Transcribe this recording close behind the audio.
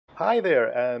Hi there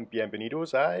and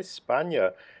bienvenidos a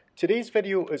España. Today's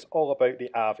video is all about the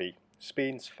AVE,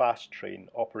 Spain's fast train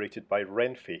operated by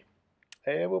Renfe.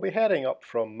 We'll be heading up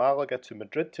from Malaga to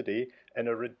Madrid today in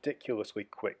a ridiculously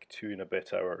quick 2 and a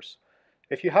bit hours.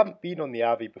 If you haven't been on the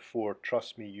AVE before,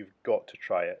 trust me, you've got to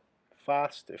try it.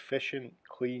 Fast, efficient,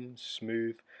 clean,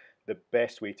 smooth, the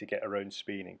best way to get around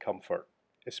Spain in comfort,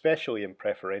 especially in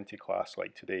Preferente class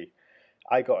like today.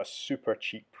 I got a super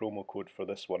cheap promo code for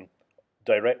this one,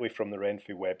 directly from the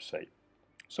Renfe website.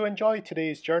 So enjoy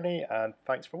today's journey and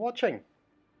thanks for watching.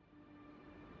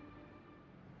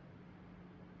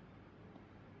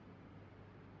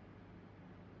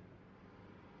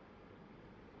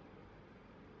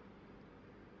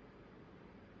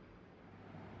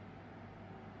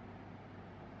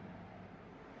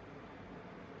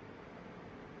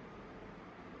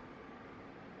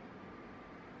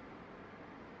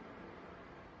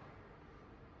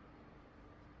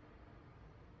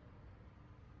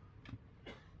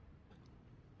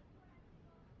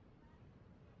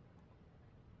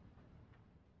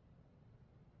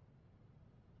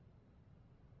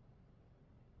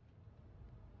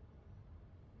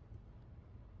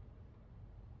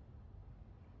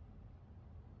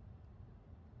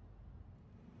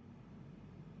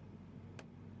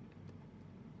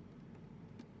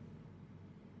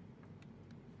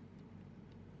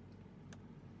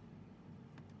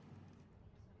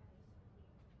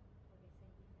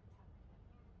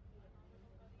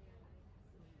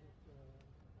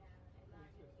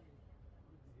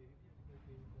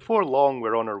 Before long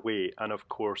we're on our way and of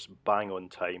course bang on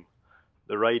time.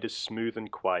 The ride is smooth and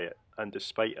quiet, and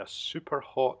despite a super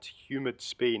hot, humid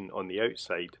Spain on the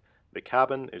outside, the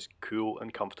cabin is cool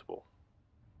and comfortable.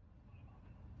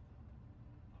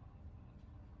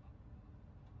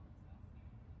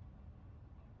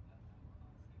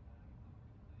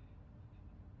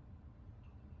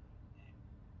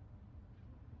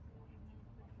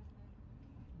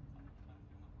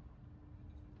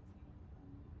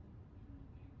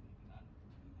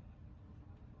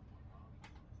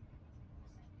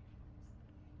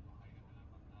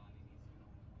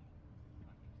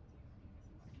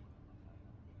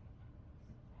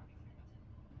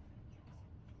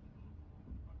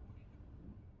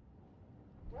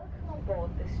 Welcome on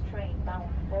board this train bound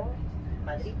for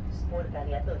Madrid or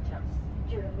Atocha.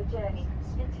 During the journey,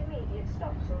 intermediate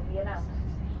stops will be announced.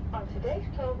 On today's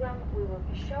program, we will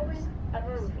be showing a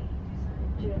movie.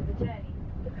 During the journey,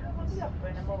 the crew will be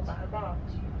offering a mobile bar,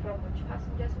 from which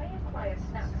passengers may acquire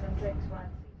snacks and drinks while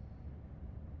seated.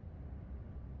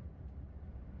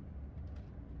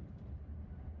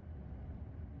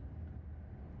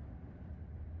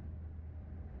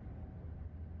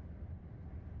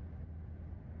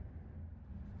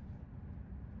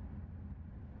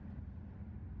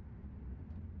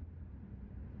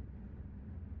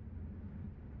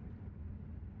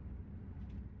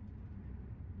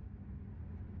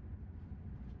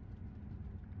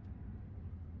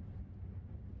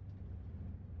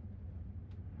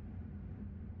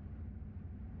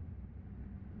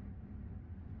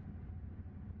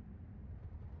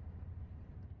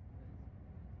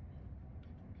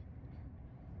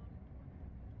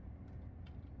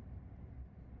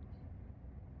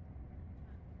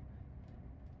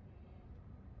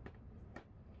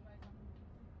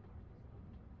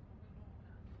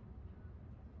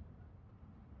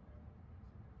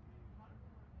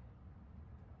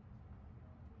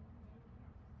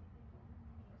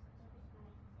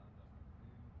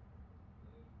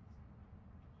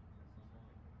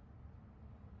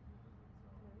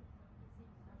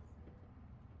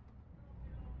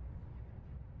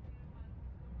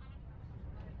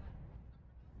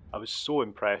 I was so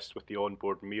impressed with the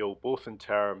onboard meal, both in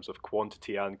terms of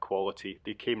quantity and quality.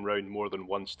 They came round more than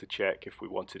once to check if we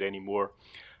wanted any more.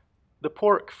 The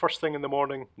pork, first thing in the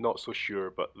morning, not so sure,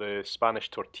 but the Spanish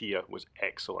tortilla was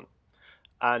excellent.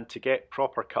 And to get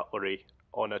proper cutlery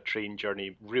on a train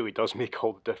journey really does make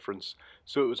all the difference.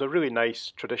 So it was a really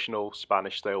nice, traditional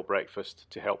Spanish-style breakfast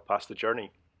to help pass the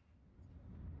journey.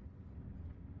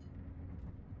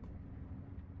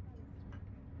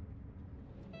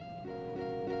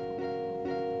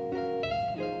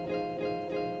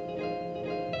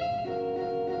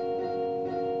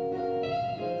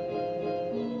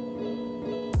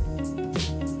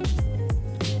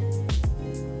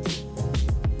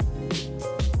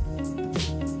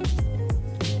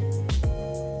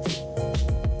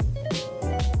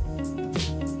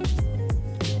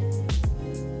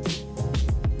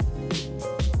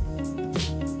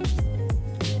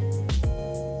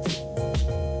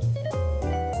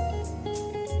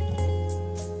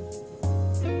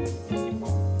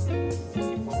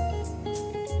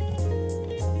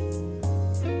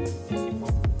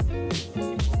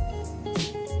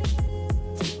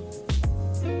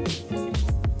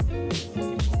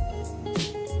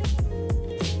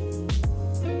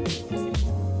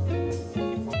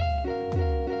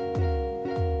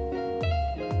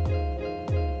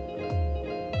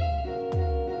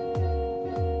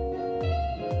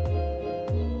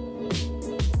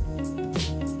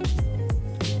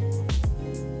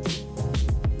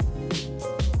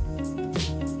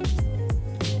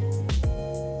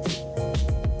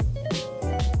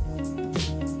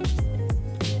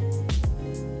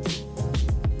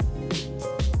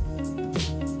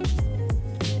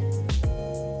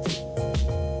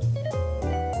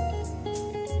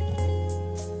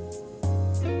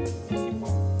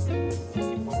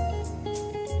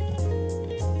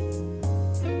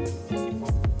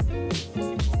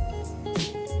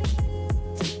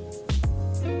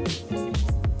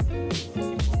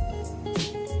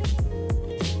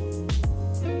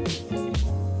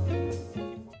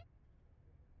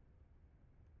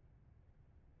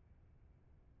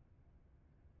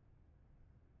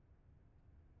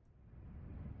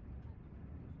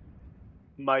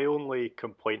 My only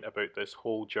complaint about this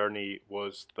whole journey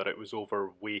was that it was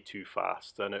over way too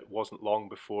fast, and it wasn't long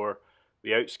before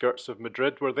the outskirts of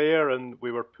Madrid were there and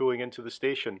we were pulling into the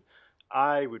station.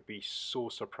 I would be so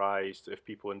surprised if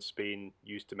people in Spain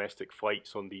use domestic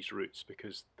flights on these routes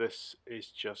because this is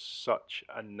just such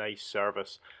a nice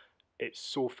service. It's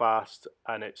so fast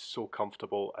and it's so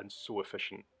comfortable and so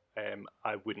efficient.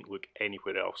 I wouldn't look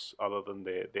anywhere else other than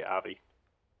the AVE.